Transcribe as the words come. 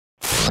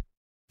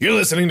You're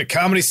listening to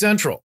Comedy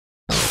Central.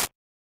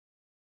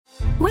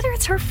 Whether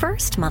it's her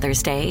first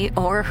Mother's Day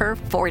or her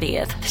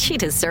 40th, she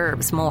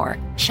deserves more.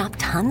 Shop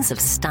tons of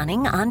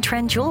stunning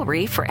on-trend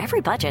jewelry for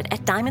every budget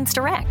at Diamonds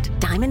Direct.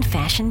 Diamond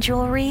fashion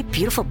jewelry,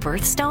 beautiful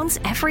birthstones,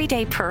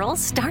 everyday pearls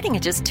starting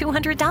at just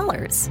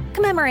 $200.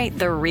 Commemorate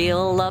the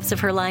real loves of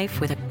her life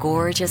with a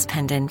gorgeous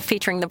pendant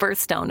featuring the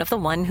birthstone of the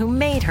one who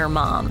made her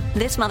mom.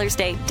 This Mother's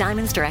Day,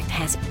 Diamonds Direct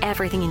has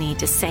everything you need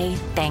to say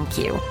thank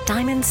you.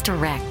 Diamonds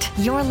Direct.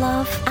 Your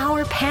love,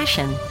 our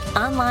passion.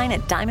 Online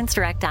at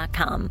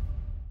diamondsdirect.com.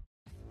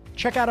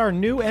 Check out our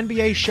new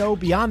NBA show,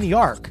 Beyond the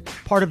Arc,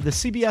 part of the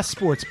CBS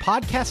Sports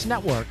Podcast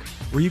Network,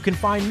 where you can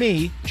find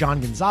me, John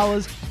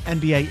Gonzalez,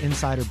 NBA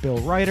insider Bill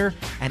Ryder,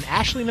 and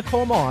Ashley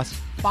Nicole Moss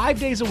 5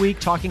 days a week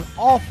talking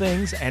all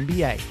things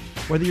NBA.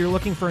 Whether you're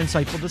looking for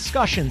insightful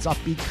discussions,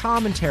 upbeat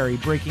commentary,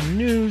 breaking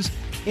news,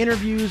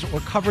 interviews, or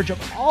coverage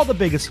of all the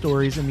biggest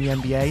stories in the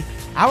NBA,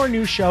 our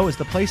new show is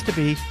the place to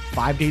be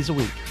 5 days a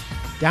week.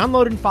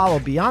 Download and follow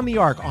Beyond the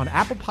Arc on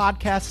Apple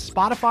Podcasts,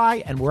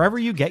 Spotify, and wherever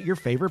you get your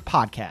favorite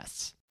podcasts.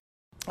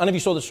 I don't know if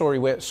you saw the story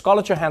where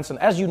Scarlett Johansson,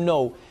 as you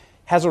know,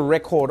 has a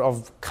record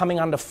of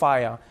coming under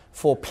fire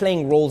for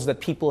playing roles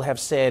that people have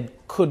said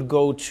could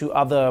go to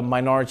other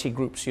minority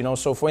groups. You know,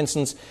 so for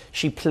instance,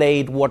 she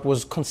played what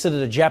was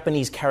considered a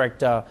Japanese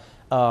character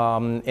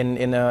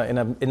in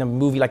a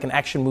movie, like an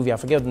action movie. I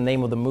forget the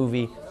name of the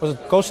movie. Was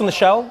it Ghost in the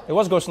Shell? It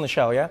was Ghost in the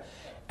Shell, yeah.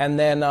 And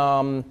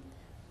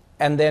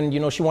then you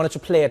know, she wanted to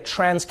play a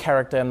trans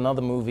character in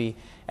another movie,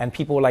 and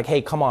people were like,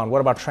 "Hey, come on,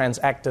 what about trans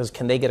actors?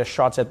 Can they get a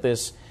shot at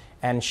this?"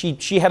 And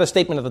she had a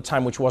statement at the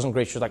time which wasn't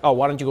great. She was like, "Oh,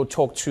 why don't you go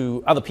talk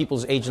to other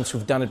people's agents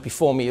who've done it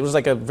before me?" It was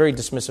like a very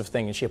dismissive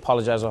thing, and she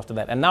apologized after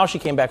that. And now she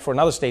came back for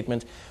another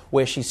statement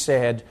where she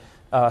said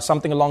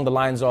something along the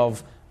lines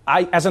of,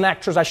 as an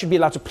actress, I should be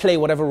allowed to play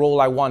whatever role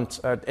I want,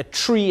 a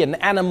tree, an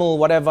animal,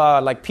 whatever,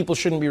 like people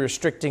shouldn't be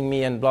restricting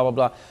me and blah, blah,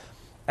 blah.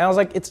 And I was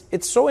like,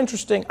 it's so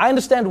interesting. I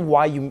understand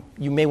why you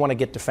may want to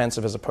get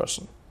defensive as a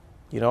person.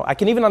 You know, I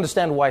can even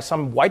understand why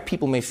some white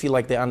people may feel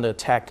like they're under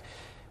attack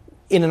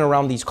in and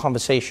around these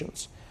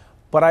conversations.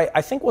 But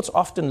I think what's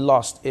often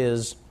lost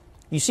is,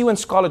 you see when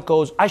Scarlett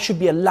goes, I should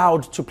be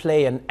allowed to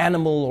play an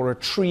animal or a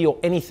tree or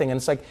anything. And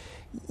it's like,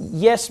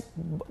 yes,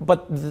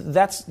 but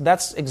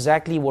that's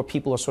exactly what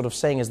people are sort of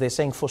saying, is they're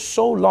saying for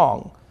so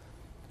long,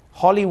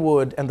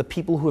 Hollywood and the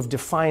people who have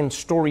defined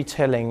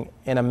storytelling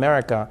in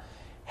America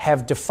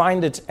have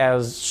defined it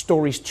as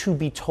stories to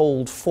be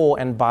told for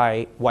and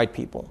by white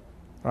people,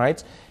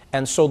 right?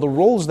 And so the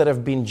roles that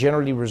have been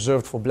generally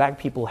reserved for black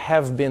people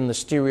have been the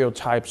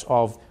stereotypes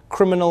of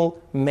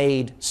criminal,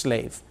 maid,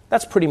 slave.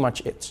 That's pretty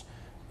much it,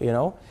 you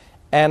know?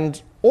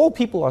 And all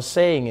people are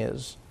saying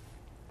is,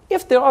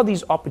 if there are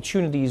these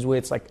opportunities where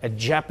it's like a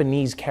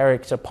Japanese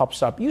character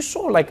pops up, you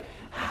saw like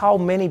how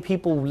many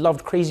people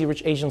loved Crazy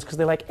Rich Asians because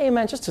they're like, hey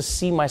man, just to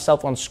see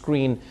myself on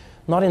screen,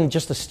 not in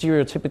just a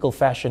stereotypical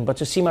fashion, but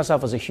to see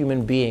myself as a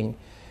human being,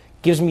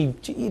 gives me,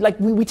 like,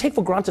 we take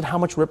for granted how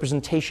much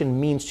representation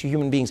means to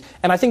human beings.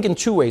 And I think in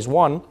two ways.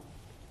 One,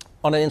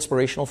 on an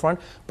inspirational front,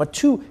 but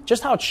two,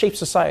 just how it shapes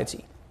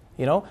society.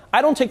 You know,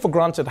 I don't take for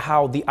granted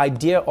how the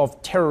idea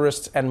of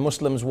terrorists and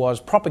Muslims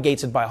was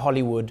propagated by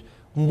Hollywood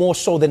more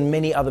so than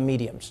many other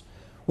mediums.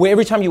 Where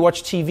every time you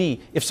watch TV,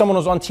 if someone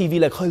was on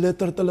TV like,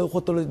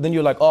 then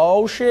you're like,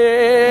 oh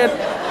shit.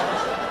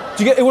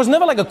 It was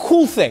never like a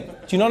cool thing.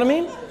 Do you know what I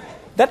mean?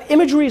 That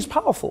imagery is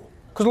powerful.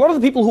 Because a lot of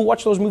the people who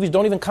watch those movies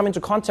don't even come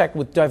into contact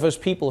with diverse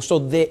people, so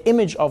their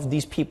image of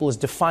these people is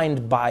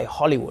defined by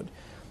Hollywood.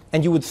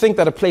 And you would think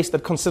that a place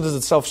that considers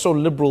itself so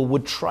liberal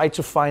would try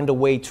to find a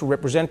way to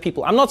represent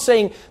people. I'm not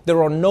saying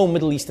there are no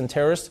Middle Eastern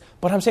terrorists,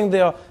 but I'm saying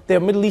there are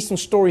Middle Eastern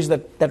stories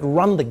that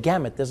run the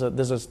gamut. There's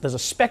a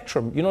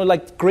spectrum. You know,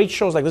 like great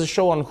shows, like there's a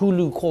show on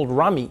Hulu called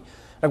Rami.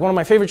 Like one of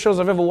my favorite shows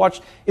I've ever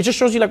watched. It just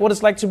shows you like what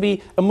it's like to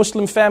be a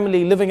Muslim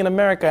family living in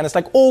America. And it's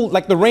like all,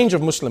 like the range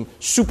of Muslim,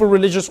 super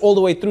religious all the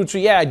way through to,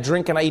 yeah, I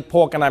drink and I eat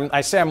pork and I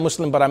say I'm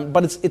Muslim,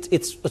 but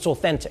it's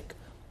authentic,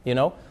 you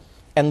know?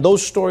 And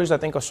those stories I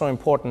think are so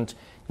important,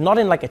 not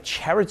in like a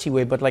charity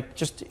way, but like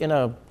just in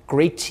a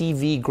great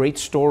TV, great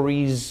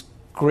stories,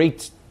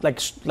 great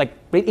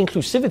great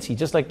inclusivity.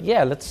 Just like,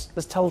 yeah, let's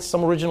tell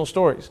some original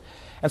stories.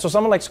 And so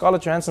someone like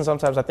Scarlett Johansson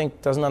sometimes I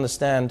think doesn't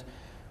understand.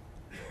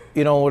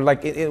 You know,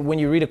 like when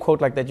you read a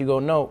quote like that, you go,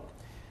 no,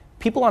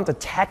 people aren't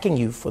attacking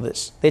you for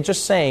this. They're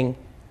just saying,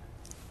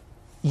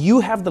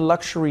 you have the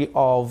luxury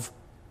of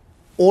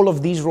all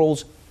of these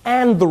roles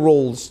and the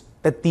roles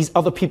that these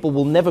other people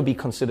will never be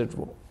considered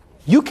role.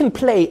 You can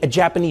play a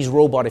Japanese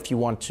robot if you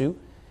want to,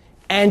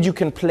 and you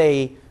can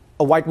play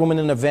a white woman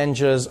in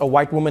Avengers, a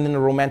white woman in a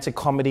romantic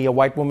comedy, a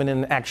white woman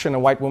in action, a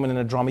white woman in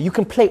a drama. You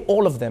can play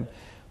all of them.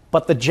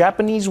 But the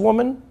Japanese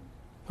woman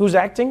who's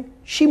acting,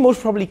 she most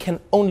probably can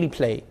only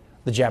play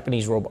the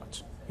Japanese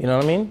robots. You know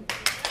what I mean?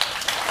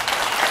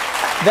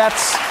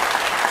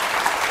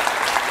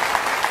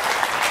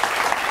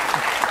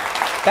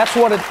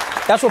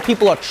 That's what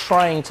people are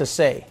trying to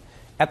say.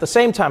 At the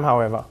same time,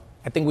 however,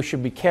 I think we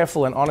should be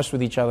careful and honest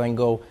with each other and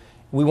go,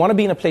 We want to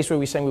be in a place where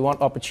we're saying we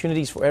want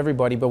opportunities for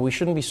everybody, but we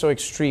shouldn't be so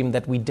extreme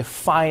that we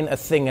define a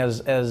thing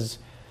as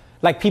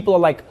like people are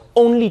like,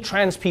 only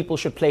trans people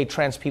should play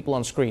trans people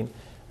on screen.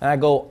 And I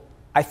go,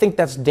 I think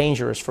that's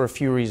dangerous for a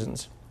few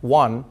reasons.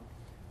 One,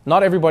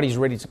 not everybody's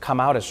ready to come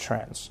out as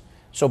trans.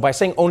 So by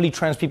saying only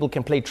trans people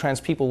can play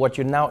trans people, what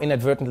you're now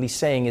inadvertently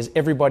saying is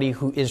everybody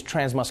who is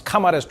trans must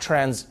come out as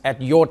trans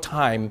at your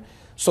time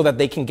so that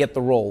they can get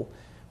the role.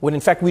 When in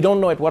fact we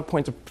don't know at what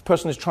point a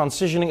person is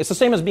transitioning. It's the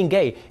same as being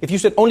gay. If you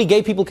said only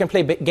gay people can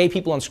play gay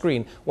people on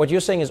screen, what you're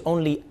saying is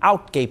only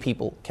out gay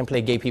people can play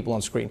gay people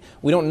on screen.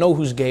 We don't know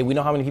who's gay. We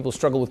know how many people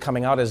struggle with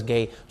coming out as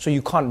gay, so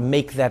you can't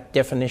make that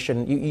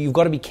definition. You've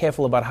got to be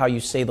careful about how you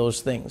say those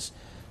things,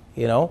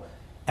 you know?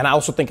 And I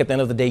also think at the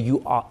end of the day,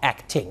 you are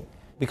acting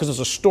because it's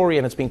a story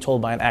and it's being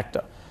told by an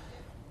actor.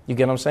 You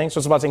get what I'm saying? So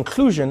it's about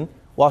inclusion,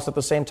 whilst at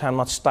the same time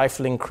not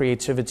stifling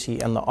creativity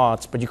and the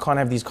arts. But you can't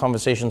have these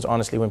conversations,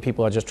 honestly, when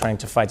people are just trying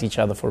to fight each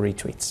other for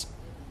retweets.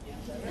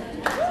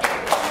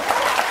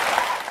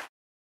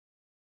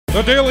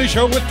 The Daily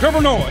Show with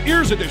Trevor Noah,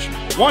 Ears Edition.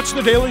 Watch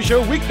The Daily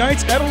Show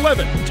weeknights at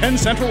 11, 10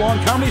 Central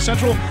on Comedy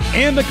Central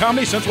and the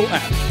Comedy Central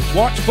app.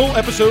 Watch full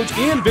episodes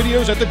and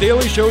videos at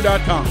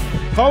thedailyshow.com.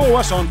 Follow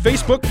us on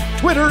Facebook,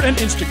 Twitter, and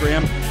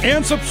Instagram,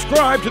 and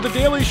subscribe to The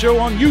Daily Show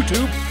on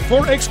YouTube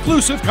for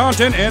exclusive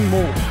content and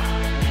more.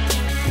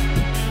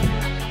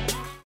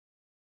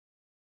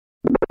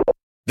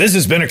 This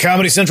has been a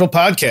Comedy Central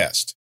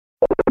podcast.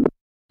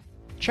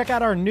 Check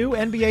out our new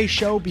NBA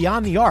show,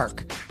 Beyond the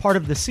Arc, part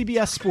of the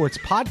CBS Sports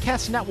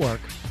Podcast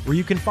Network, where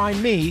you can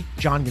find me,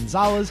 John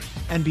Gonzalez,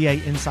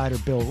 NBA insider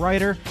Bill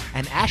Ryder,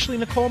 and Ashley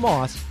Nicole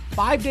Moss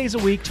 5 days a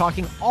week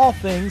talking all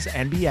things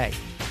NBA.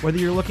 Whether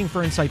you're looking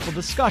for insightful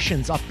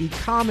discussions, upbeat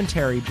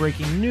commentary,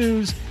 breaking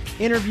news,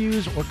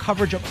 interviews, or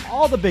coverage of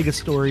all the biggest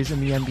stories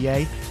in the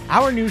NBA,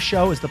 our new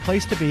show is the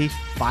place to be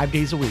 5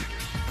 days a week.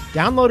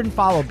 Download and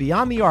follow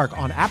Beyond the Arc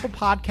on Apple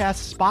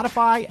Podcasts,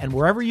 Spotify, and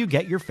wherever you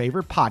get your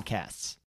favorite podcasts.